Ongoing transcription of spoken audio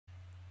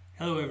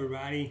Hello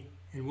everybody,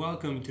 and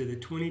welcome to the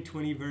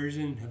 2020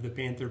 version of the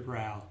Panther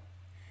Prowl.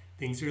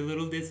 Things are a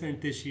little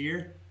different this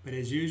year, but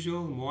as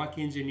usual,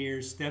 Milwaukee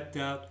Engineers stepped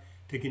up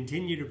to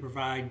continue to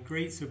provide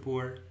great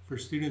support for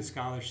student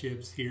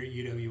scholarships here at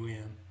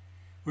UWM.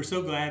 We're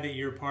so glad that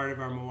you're a part of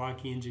our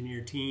Milwaukee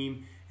Engineer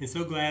team, and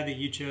so glad that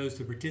you chose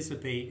to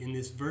participate in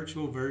this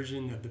virtual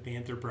version of the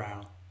Panther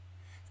Prowl.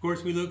 Of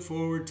course, we look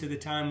forward to the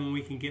time when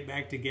we can get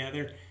back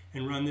together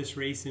and run this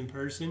race in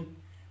person,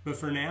 but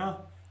for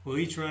now, we'll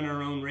each run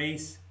our own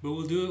race, but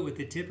we'll do it with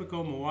the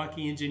typical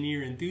Milwaukee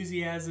Engineer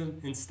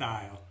enthusiasm and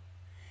style.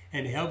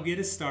 And to help get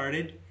us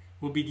started,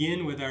 we'll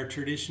begin with our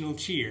traditional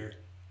cheer,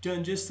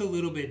 done just a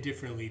little bit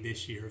differently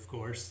this year, of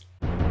course.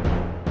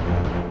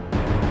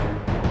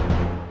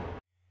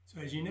 So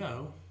as you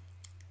know,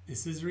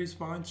 this is a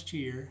response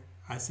cheer.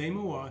 I say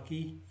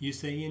Milwaukee, you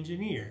say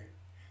Engineer.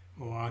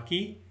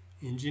 Milwaukee,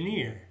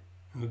 Engineer.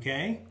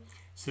 Okay?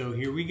 So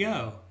here we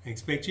go. I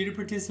expect you to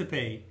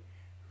participate.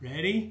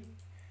 Ready?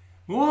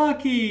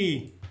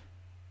 Milwaukee!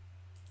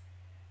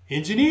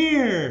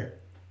 Engineer!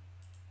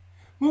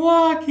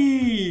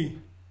 Milwaukee!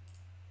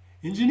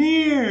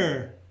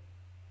 Engineer!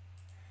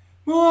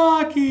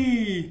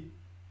 Milwaukee!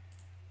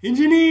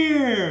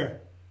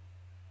 Engineer!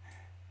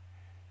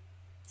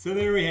 So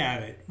there we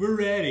have it. We're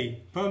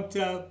ready. Pumped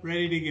up,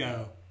 ready to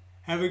go.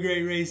 Have a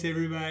great race,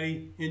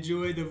 everybody.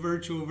 Enjoy the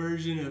virtual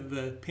version of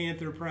the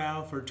Panther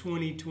Prowl for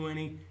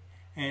 2020,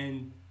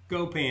 and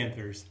go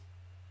Panthers!